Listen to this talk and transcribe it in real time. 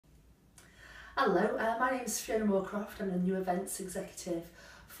Hello, my name is Fiona Moorcroft. I'm the new events executive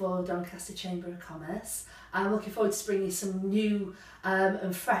for Doncaster Chamber of Commerce. I'm looking forward to bringing you some new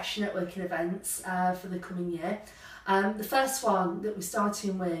and fresh networking events for the coming year. The first one that we're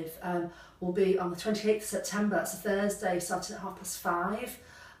starting with will be on the 28th of September. That's a Thursday, starting at 5:30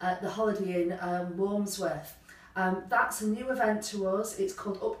 at the Holiday Inn, Wormsworth. That's a new event to us. It's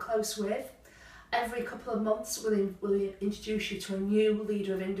called Up Close With. Every couple of months we'll introduce you to a new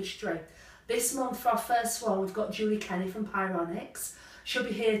leader of industry. This month for our first one we've got Julie Kenny from Pyronics. She'll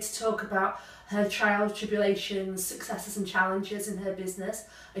be here to talk about her trials, tribulations, successes and challenges in her business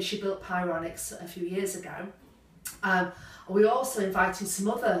as she built Pyronics a few years ago. We're also inviting some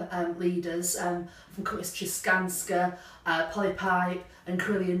other leaders from companies such as Skanska, Polypipe and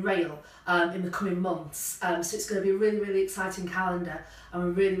Carillion Rail in the coming months. So it's going to be a really exciting calendar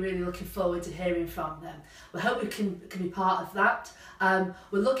and we're really looking forward to hearing from them. We hope we can be part of that.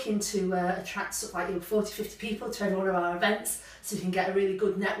 We're looking to attract sort of like 40-50 people to every one of our events so we can get a really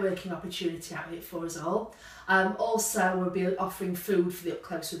good networking opportunity out of it for us all. Also we'll be offering food for the Up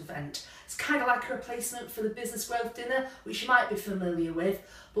Close With event. It's kind of like a replacement for the business growth dinner, which you might be familiar with,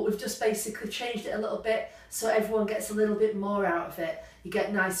 but we've just basically changed it a little bit so everyone gets a little bit more out of it. You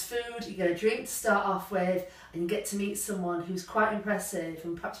get nice food, you get a drink to start off with, and you get to meet someone who's quite impressive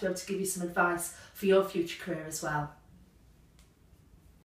and perhaps be able to give you some advice for your future career as well.